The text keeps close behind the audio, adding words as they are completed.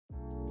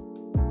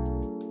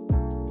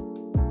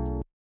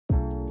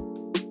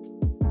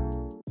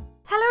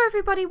Hello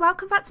everybody,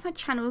 welcome back to my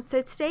channel.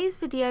 So today's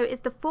video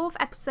is the 4th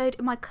episode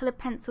in my coloured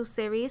pencil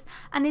series,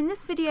 and in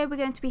this video we're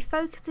going to be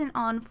focusing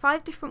on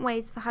 5 different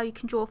ways for how you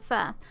can draw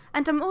fur,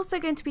 and I'm also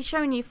going to be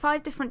showing you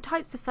 5 different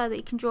types of fur that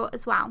you can draw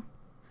as well.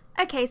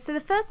 Okay, so the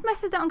first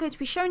method that I'm going to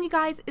be showing you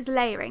guys is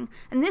layering,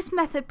 and this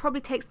method probably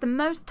takes the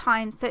most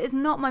time, so it's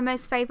not my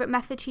most favourite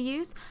method to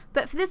use,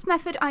 but for this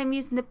method I am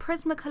using the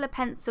Prismacolor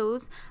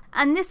pencils,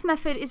 and this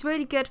method is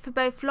really good for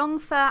both long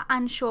fur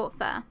and short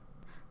fur.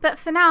 But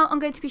for now I'm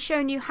going to be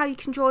showing you how you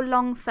can draw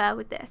long fur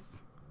with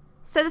this.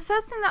 So the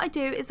first thing that I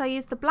do is I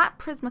use the black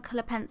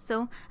Prismacolor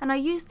pencil, and I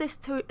use this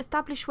to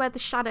establish where the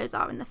shadows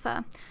are in the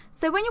fur.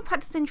 So when you're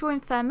practicing drawing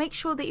fur, make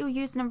sure that you're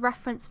using a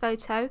reference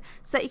photo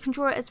so that you can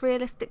draw it as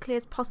realistically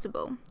as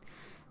possible.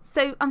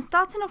 So I'm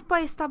starting off by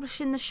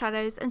establishing the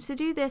shadows, and to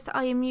do this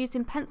I am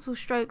using pencil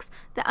strokes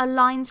that are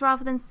lines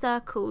rather than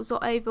circles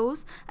or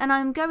ovals, and I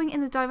am going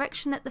in the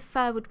direction that the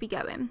fur would be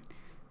going.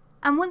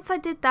 And once I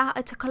did that,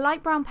 I took a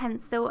light brown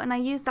pencil and I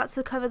used that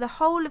to cover the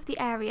whole of the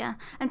area,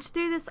 and to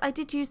do this I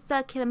did use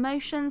circular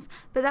motions,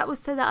 but that was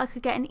so that I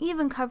could get an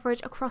even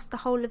coverage across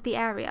the whole of the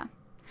area.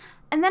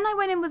 And then I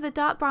went in with a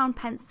dark brown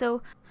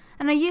pencil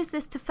and I used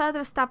this to further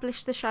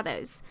establish the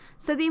shadows.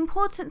 So the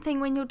important thing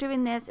when you're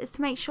doing this is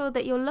to make sure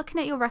that you're looking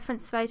at your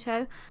reference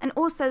photo, and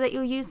also that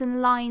you're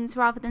using lines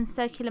rather than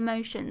circular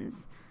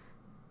motions.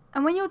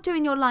 And when you're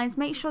doing your lines,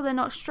 make sure they're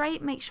not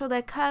straight, make sure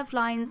they're curved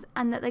lines,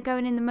 and that they're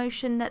going in the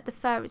motion that the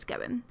fur is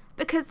going.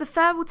 Because the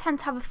fur will tend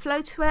to have a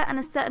flow to it and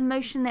a certain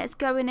motion that it's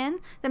going in.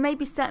 There may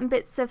be certain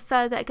bits of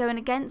fur that are going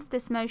against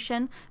this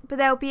motion, but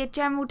there will be a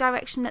general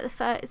direction that the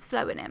fur is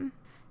flowing in.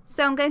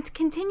 So I'm going to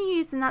continue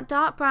using that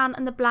dark brown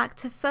and the black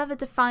to further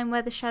define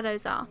where the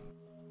shadows are.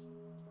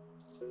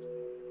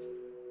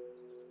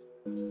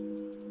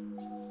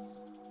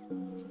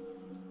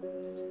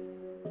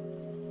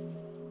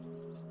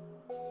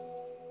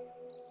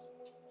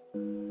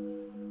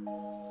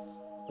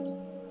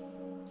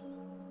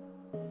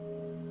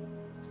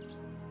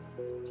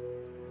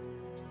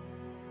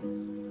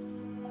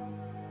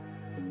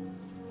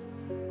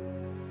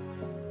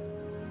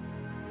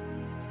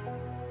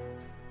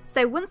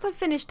 So once I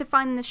finished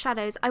defining the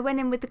shadows, I went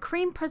in with the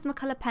cream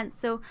Prismacolor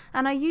pencil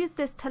and I used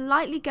this to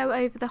lightly go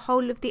over the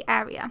whole of the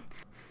area.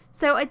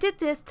 So I did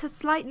this to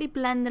slightly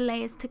blend the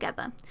layers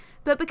together.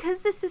 But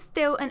because this is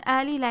still an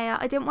early layer,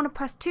 I didn't want to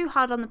press too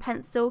hard on the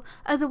pencil,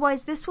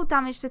 otherwise this will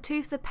damage the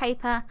tooth of the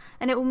paper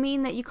and it will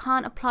mean that you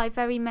can't apply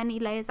very many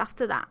layers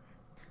after that.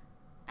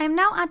 I am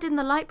now adding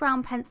the light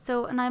brown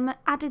pencil, and I'm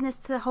adding this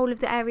to the whole of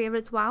the area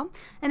as well,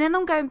 and then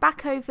I'm going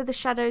back over the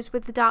shadows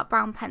with the dark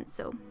brown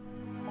pencil.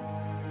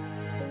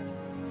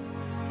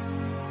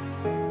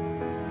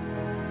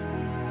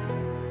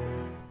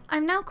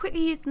 I'm now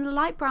quickly using the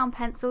light brown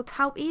pencil to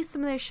help ease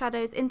some of those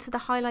shadows into the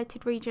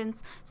highlighted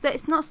regions so that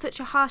it's not such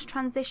a harsh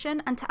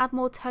transition, and to add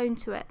more tone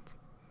to it.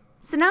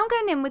 So now I'm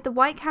going in with the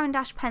white Caran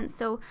d'Ache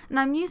pencil, and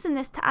I'm using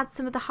this to add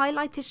some of the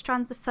highlighted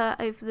strands of fur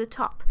over the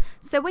top.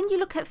 So when you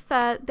look at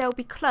fur, there will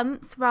be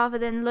clumps rather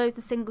than loads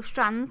of single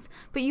strands,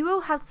 but you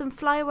will have some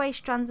flyaway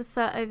strands of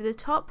fur over the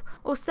top,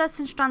 or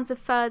certain strands of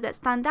fur that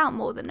stand out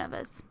more than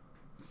others.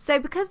 So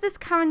because this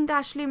Caran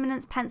d'Ache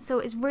Luminance pencil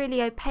is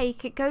really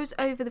opaque, it goes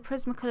over the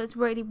Prismacolors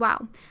really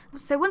well.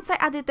 So once I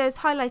added those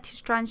highlighted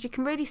strands, you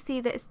can really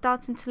see that it's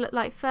starting to look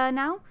like fur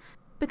now.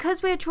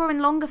 Because we're drawing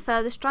longer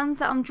fur, the strands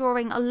that I'm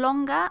drawing are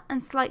longer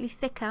and slightly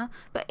thicker,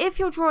 but if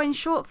you're drawing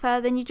short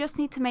fur, then you just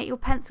need to make your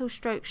pencil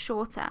strokes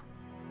shorter.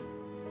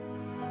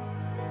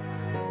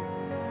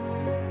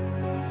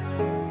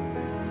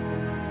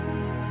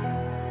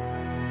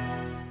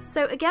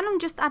 So again, I'm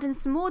just adding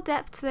some more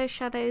depth to those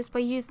shadows by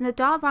using the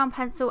dark brown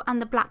pencil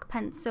and the black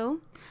pencil,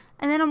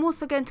 and then I'm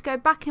also going to go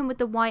back in with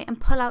the white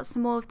and pull out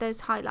some more of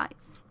those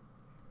highlights.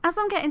 As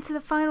I'm getting to the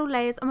final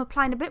layers, I'm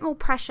applying a bit more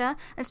pressure,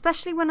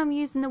 especially when I'm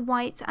using the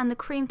white and the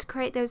cream to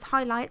create those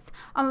highlights.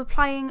 I'm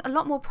applying a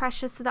lot more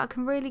pressure so that I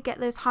can really get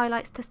those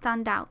highlights to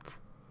stand out.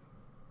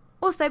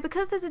 Also,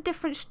 because there's a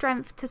different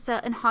strength to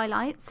certain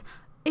highlights,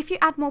 if you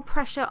add more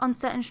pressure on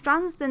certain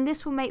strands, then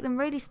this will make them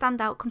really stand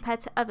out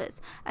compared to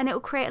others, and it will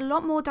create a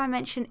lot more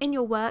dimension in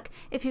your work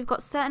if you've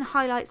got certain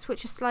highlights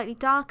which are slightly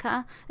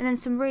darker, and then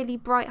some really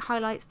bright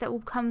highlights that will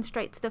come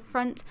straight to the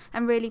front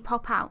and really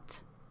pop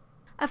out.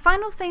 A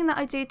final thing that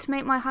I do to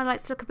make my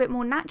highlights look a bit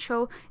more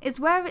natural is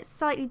where it's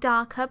slightly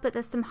darker but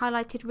there's some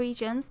highlighted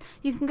regions,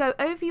 you can go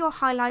over your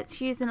highlights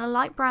using a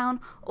light brown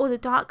or the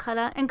dark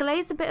colour and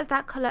glaze a bit of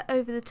that colour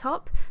over the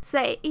top so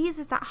that it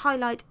eases that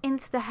highlight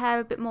into the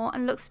hair a bit more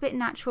and looks a bit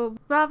natural,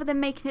 rather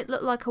than making it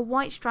look like a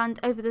white strand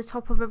over the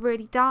top of a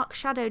really dark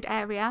shadowed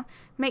area.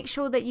 Make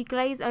sure that you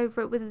glaze over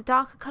it with a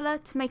darker colour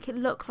to make it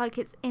look like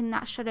it's in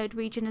that shadowed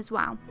region as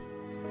well.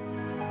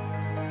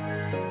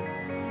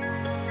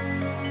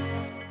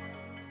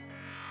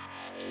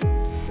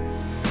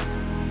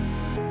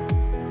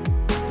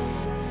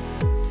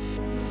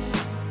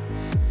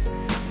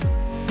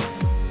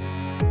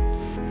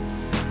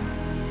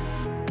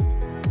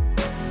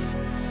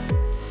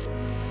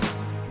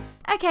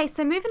 Okay,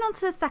 so moving on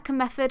to the second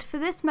method. For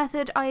this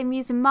method I am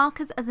using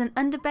markers as an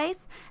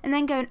underbase and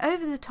then going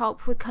over the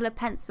top with colour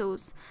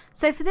pencils.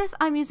 So for this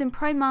I'm using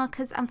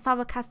Promarkers and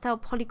Faber-Castell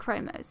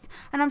Polychromos,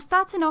 and I'm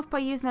starting off by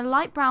using a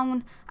light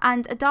brown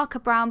and a darker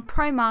brown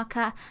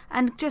Promarker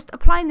and just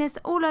applying this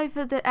all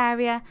over the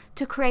area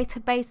to create a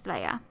base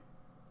layer.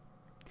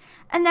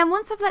 And then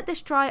once I've let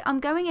this dry, I'm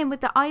going in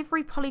with the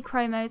ivory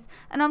Polychromos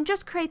and I'm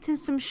just creating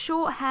some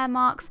short hair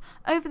marks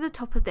over the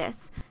top of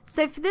this.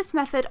 So for this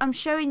method I'm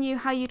showing you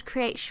how you'd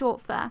create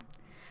short fur.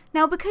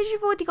 Now because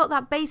you've already got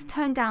that base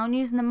toned down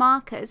using the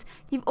markers,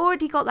 you've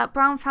already got that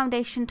brown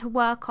foundation to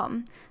work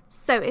on.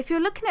 So if you're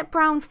looking at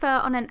brown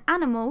fur on an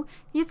animal,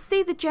 you'd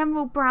see the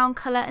general brown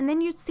colour and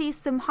then you'd see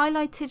some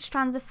highlighted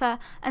strands of fur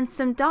and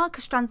some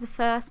darker strands of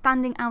fur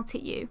standing out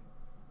at you.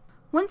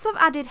 Once I've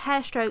added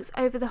hair strokes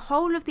over the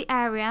whole of the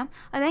area,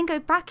 I then go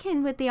back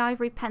in with the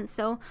ivory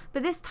pencil,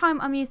 but this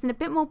time I'm using a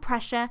bit more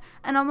pressure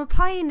and I'm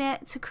applying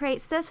it to create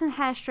certain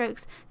hair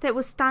strokes that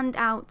will stand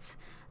out.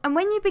 And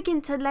when you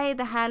begin to layer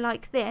the hair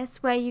like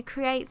this, where you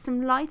create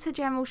some lighter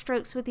general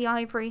strokes with the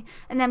ivory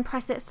and then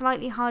press it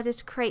slightly harder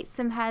to create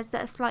some hairs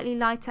that are slightly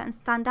lighter and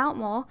stand out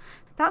more,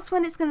 that's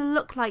when it's going to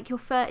look like your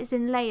fur is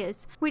in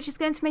layers, which is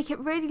going to make it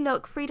really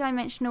look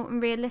three-dimensional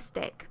and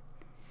realistic.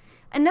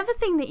 Another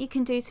thing that you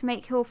can do to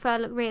make your fur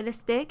look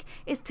realistic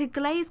is to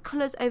glaze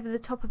colours over the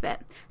top of it.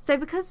 So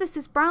because this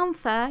is brown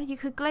fur, you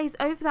could glaze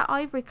over that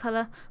ivory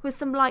colour with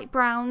some light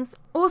browns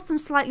or some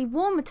slightly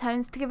warmer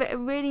tones to give it a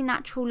really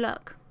natural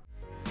look.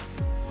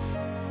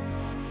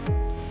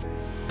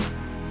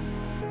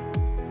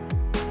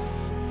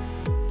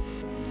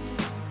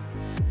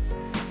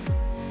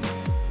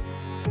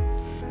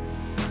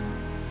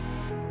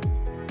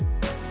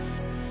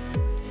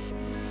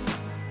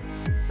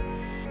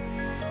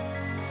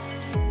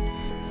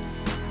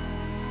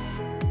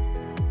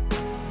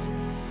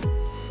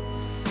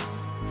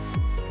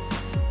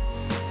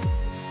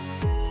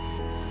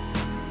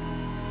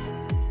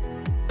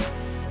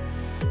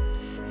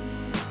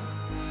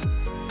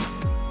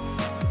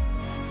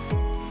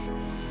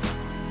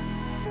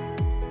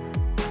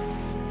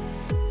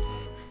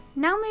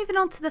 Now moving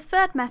on to the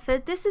third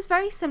method, this is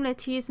very similar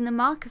to using the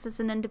markers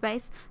as an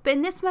underbase, but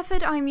in this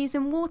method I am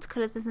using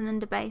watercolours as an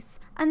underbase.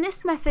 And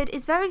this method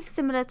is very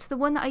similar to the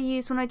one that I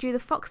used when I drew the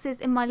foxes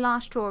in my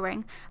last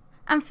drawing.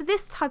 And for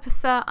this type of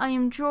fur I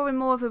am drawing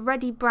more of a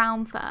reddy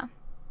brown fur.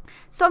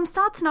 So I'm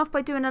starting off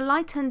by doing a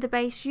light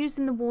underbase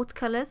using the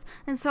watercolours,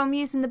 and so I'm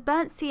using the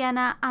burnt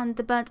sienna and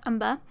the burnt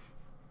umber.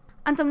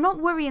 And I'm not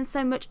worrying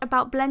so much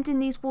about blending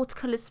these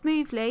watercolours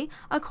smoothly.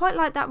 I quite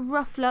like that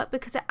rough look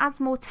because it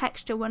adds more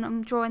texture when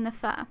I'm drawing the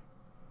fur.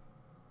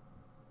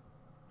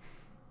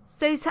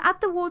 So to add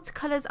the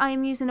watercolours I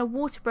am using a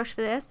water brush for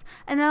this,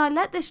 and then I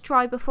let this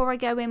dry before I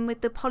go in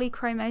with the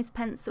Polychromos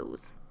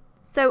pencils.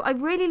 So I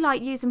really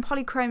like using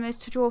Polychromos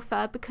to draw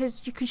fur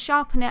because you can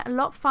sharpen it a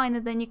lot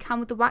finer than you can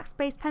with the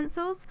wax-based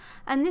pencils,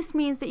 and this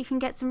means that you can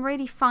get some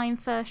really fine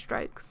fur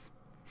strokes.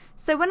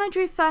 So when I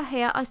drew fur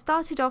here, I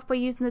started off by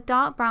using the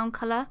dark brown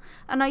colour,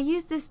 and I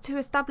used this to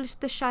establish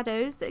the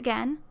shadows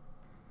again.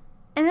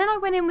 And then I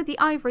went in with the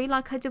ivory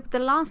like I did with the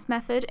last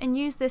method and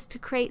used this to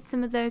create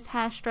some of those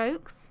hair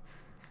strokes.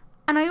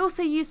 And I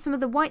also used some of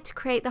the white to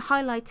create the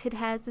highlighted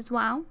hairs as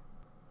well.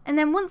 And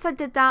then once I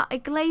did that, I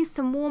glazed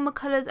some warmer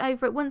colours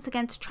over it once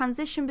again to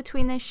transition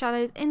between those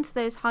shadows into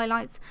those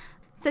highlights.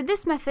 So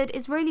this method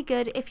is really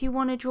good if you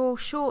want to draw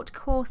short,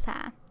 coarse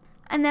hair.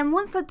 And then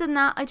once I've done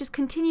that, I just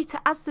continue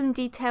to add some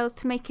details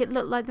to make it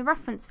look like the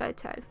reference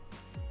photo.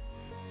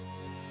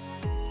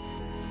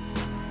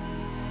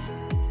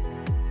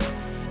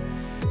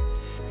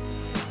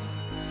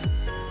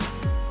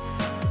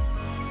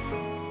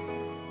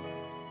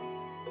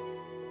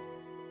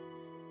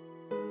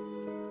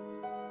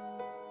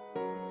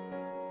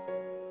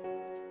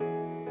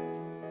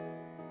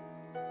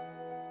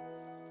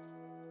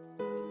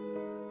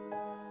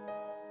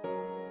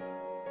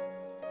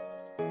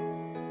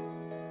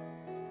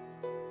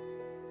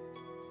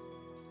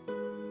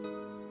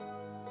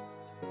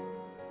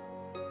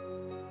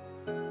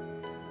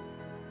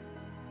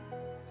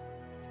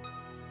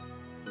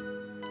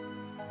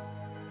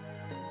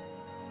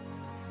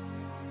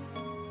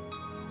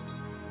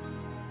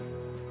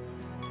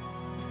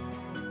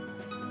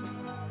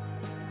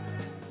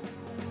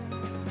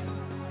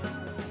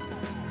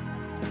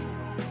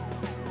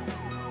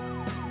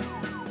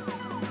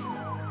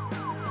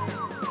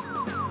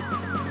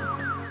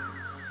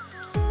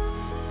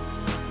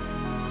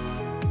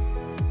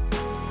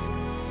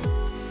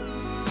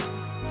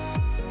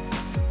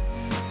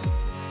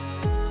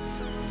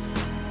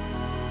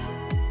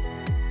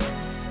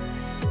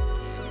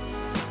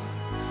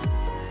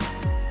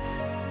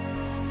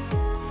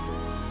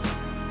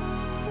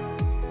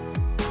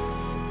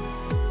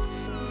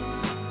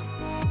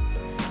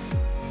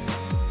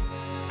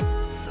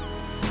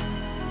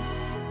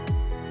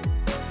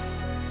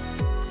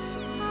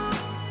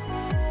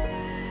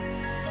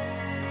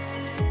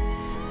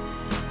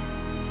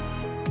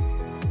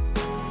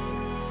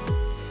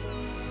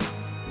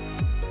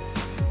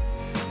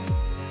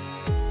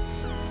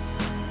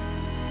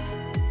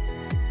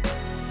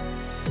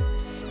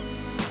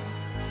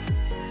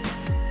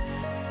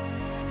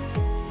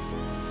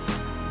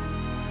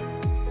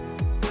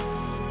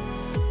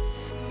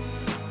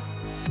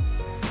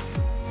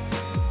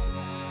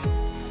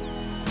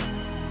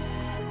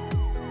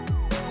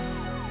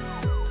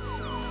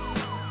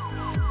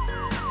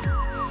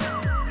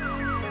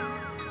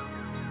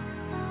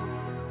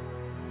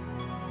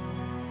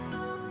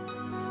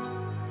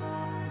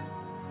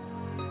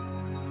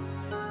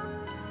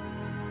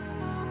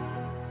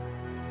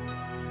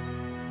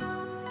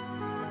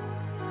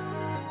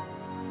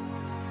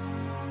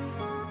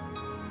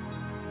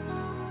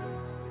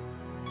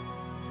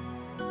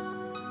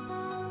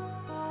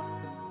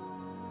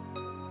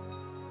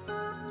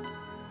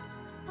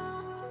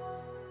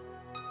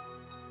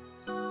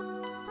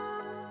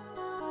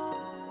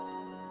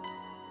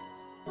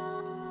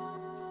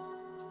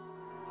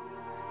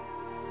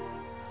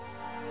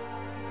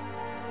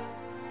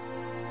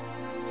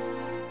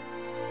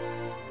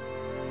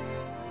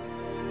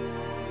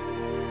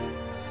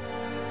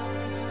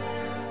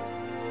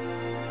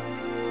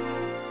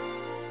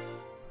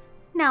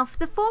 Now for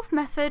the fourth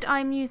method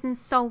I'm using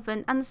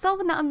Solvent, and the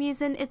solvent that I'm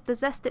using is the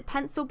Zest-it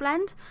pencil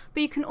blend,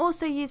 but you can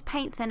also use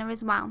paint thinner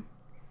as well.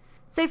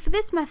 So for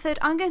this method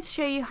I'm going to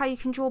show you how you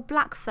can draw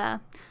black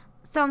fur.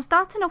 So I'm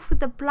starting off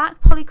with the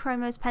black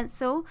Polychromos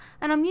pencil,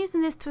 and I'm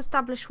using this to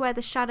establish where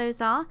the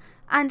shadows are,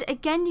 and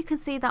again you can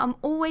see that I'm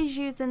always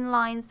using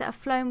lines that are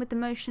flowing with the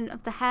motion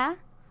of the hair.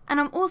 And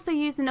I'm also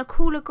using a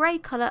cooler grey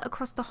colour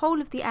across the whole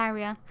of the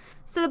area.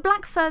 So the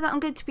black fur that I'm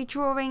going to be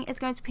drawing is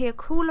going to be a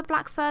cooler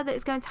black fur that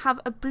is going to have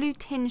a blue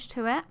tinge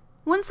to it.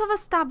 Once I've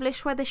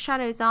established where the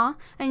shadows are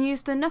and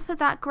used enough of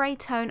that grey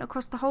tone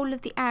across the whole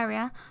of the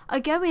area, I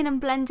go in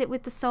and blend it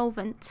with the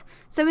solvent.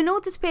 So in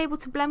order to be able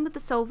to blend with the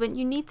solvent,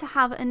 you need to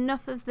have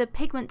enough of the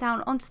pigment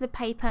down onto the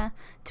paper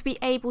to be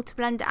able to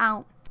blend it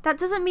out. That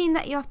doesn't mean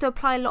that you have to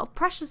apply a lot of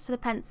pressure to the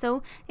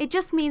pencil, it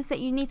just means that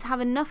you need to have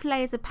enough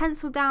layers of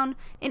pencil down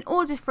in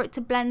order for it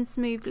to blend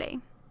smoothly.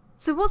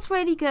 So what's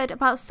really good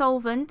about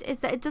solvent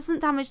is that it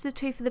doesn't damage the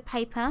tooth of the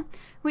paper,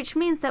 which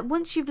means that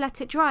once you've let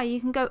it dry you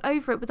can go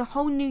over it with a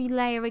whole new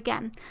layer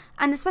again.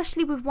 And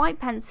especially with white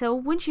pencil,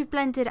 once you've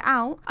blended it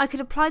out, I could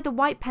apply the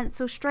white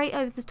pencil straight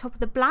over the top of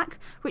the black,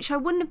 which I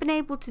wouldn't have been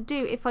able to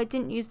do if I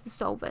didn't use the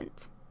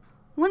solvent.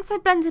 Once I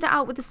blended it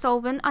out with the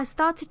solvent, I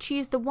started to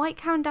use the white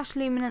Caran d'Ache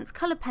Luminance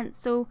colour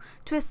pencil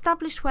to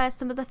establish where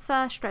some of the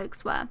fur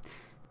strokes were.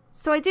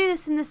 So I do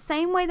this in the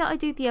same way that I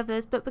do the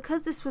others, but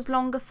because this was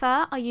longer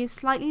fur, I used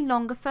slightly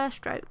longer fur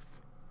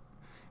strokes.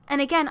 And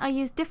again, I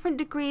use different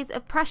degrees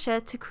of pressure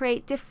to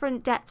create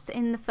different depths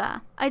in the fur.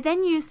 I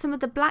then use some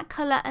of the black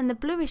colour and the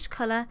bluish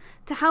colour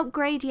to help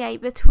gradiate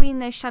between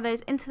those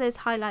shadows into those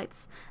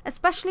highlights,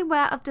 especially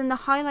where I've done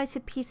the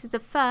highlighted pieces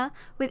of fur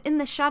within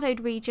the shadowed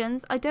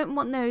regions. I don't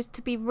want those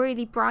to be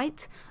really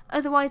bright,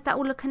 otherwise that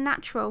will look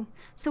unnatural.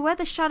 So where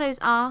the shadows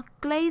are,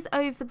 glaze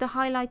over the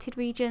highlighted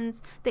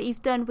regions that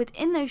you've done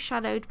within those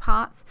shadowed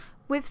parts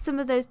with some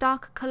of those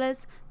darker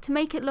colours to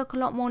make it look a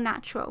lot more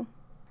natural.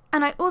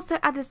 And I also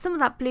added some of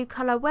that blue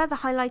colour where the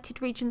highlighted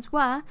regions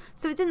were,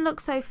 so it didn't look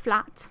so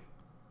flat.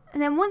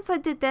 And then once I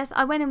did this,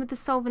 I went in with the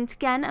solvent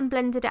again and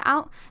blended it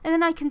out, and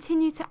then I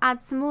continued to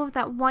add some more of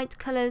that white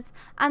colours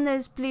and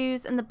those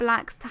blues and the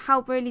blacks to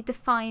help really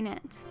define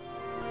it.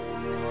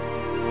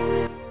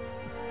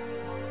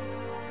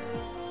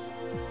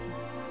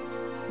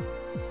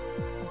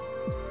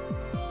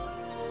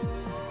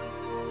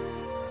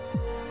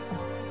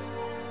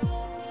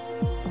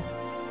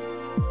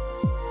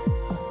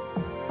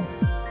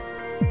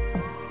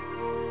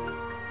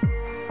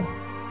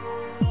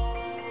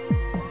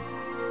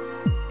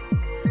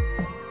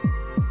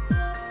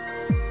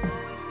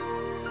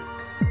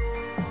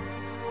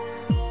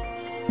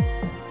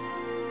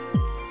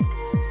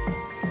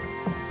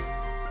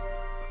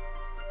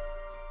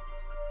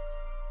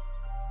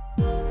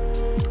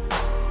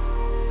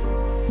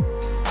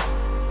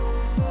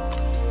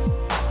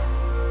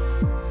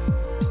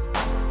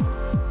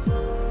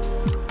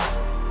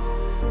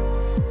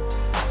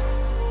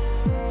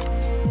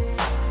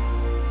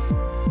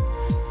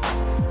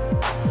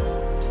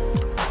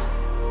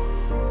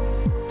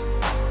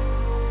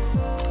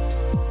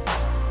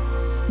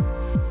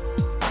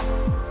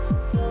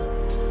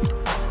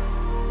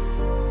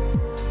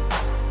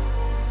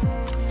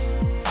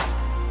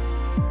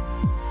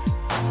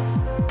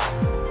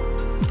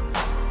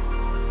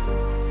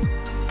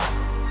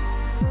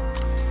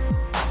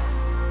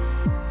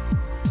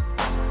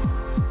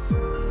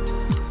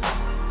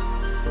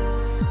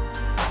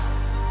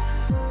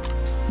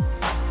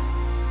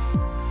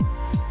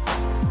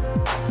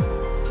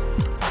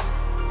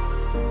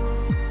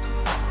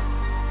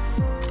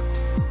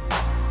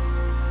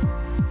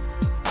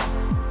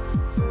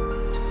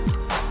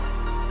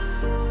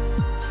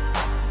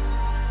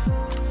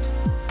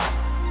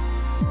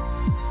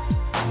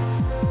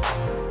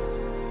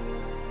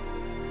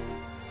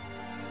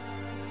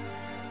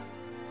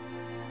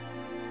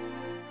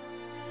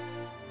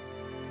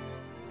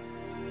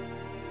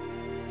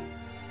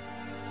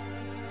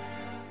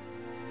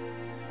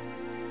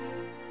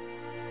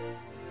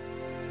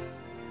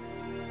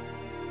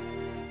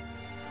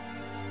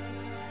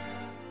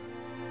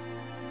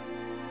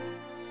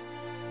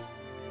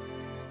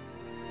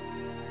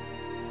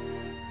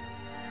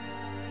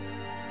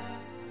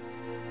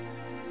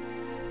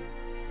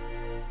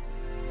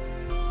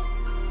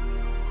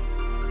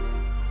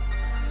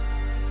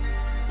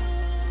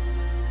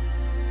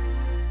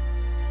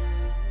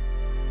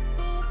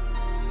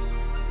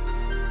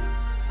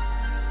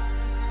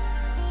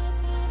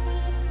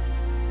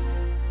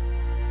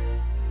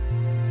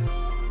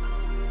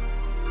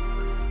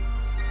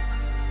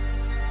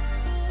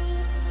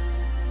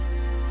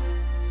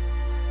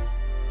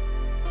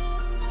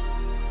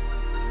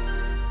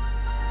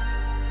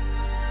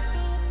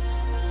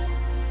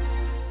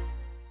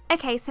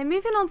 Okay, so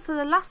moving on to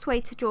the last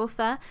way to draw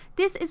fur,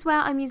 this is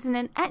where I'm using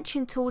an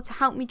etching tool to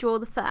help me draw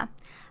the fur.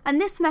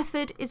 And this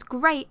method is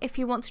great if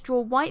you want to draw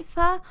white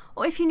fur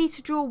or if you need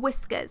to draw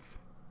whiskers.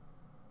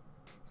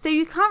 So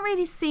you can't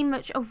really see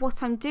much of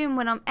what I'm doing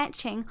when I'm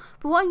etching,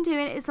 but what I'm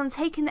doing is I'm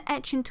taking the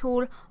etching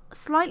tool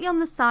slightly on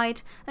the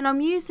side and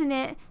I'm using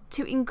it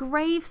to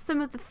engrave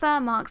some of the fur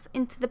marks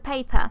into the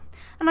paper.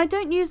 And I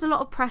don't use a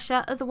lot of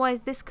pressure,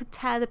 otherwise this could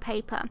tear the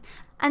paper.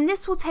 And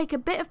this will take a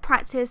bit of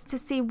practice to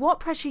see what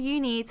pressure you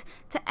need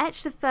to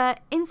etch the fur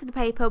into the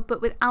paper but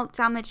without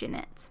damaging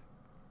it.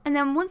 And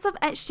then once I've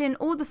etched in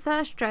all the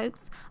fur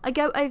strokes, I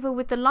go over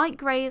with the light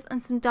greys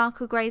and some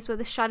darker greys where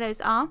the shadows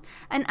are.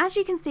 And as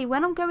you can see,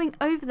 when I'm going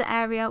over the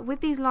area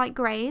with these light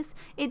greys,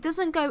 it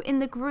doesn't go in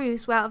the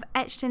grooves where I've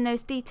etched in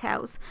those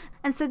details.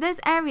 And so those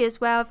areas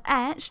where I've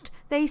etched,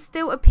 they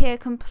still appear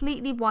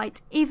completely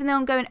white, even though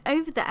I'm going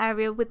over the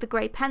area with the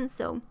grey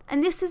pencil.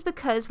 And this is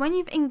because when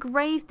you've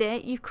engraved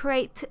it, you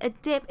create a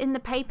dip in the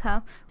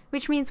paper,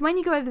 which means when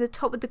you go over the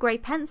top with the grey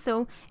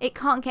pencil, it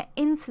can't get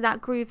into that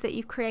groove that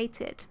you've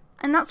created.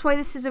 And that's why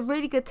this is a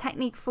really good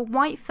technique for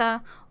white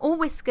fur or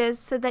whiskers,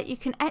 so that you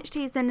can etch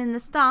these in the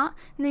start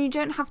and then you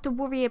don't have to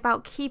worry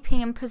about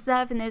keeping and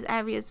preserving those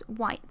areas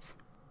white.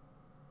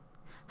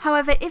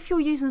 However, if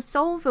you're using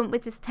solvent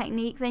with this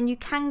technique, then you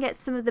can get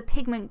some of the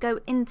pigment go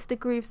into the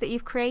grooves that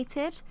you've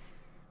created.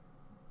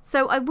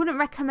 So I wouldn't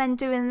recommend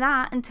doing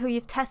that until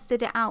you've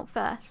tested it out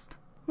first.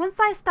 Once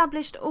I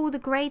established all the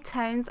grey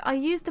tones, I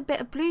used a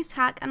bit of blue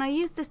tack and I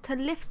used this to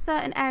lift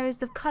certain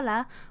areas of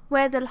colour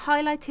where the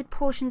highlighted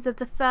portions of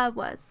the fur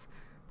was.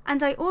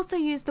 And I also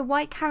used the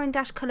white Caran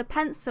d'Ache colour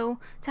pencil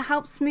to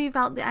help smooth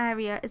out the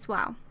area as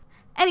well.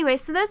 Anyway,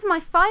 so those are my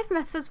 5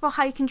 methods for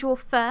how you can draw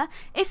fur.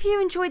 If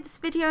you enjoyed this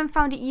video and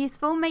found it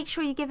useful, make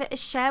sure you give it a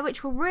share,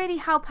 which will really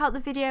help out the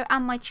video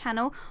and my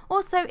channel.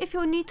 Also, if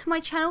you're new to my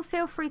channel,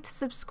 feel free to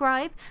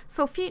subscribe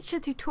for future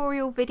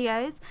tutorial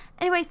videos.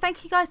 Anyway,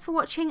 thank you guys for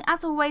watching.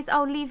 As always,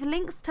 I'll leave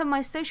links to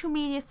my social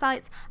media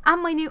sites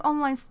and my new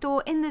online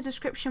store in the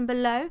description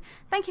below.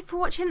 Thank you for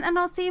watching and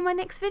I'll see you in my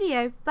next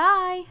video.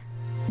 Bye!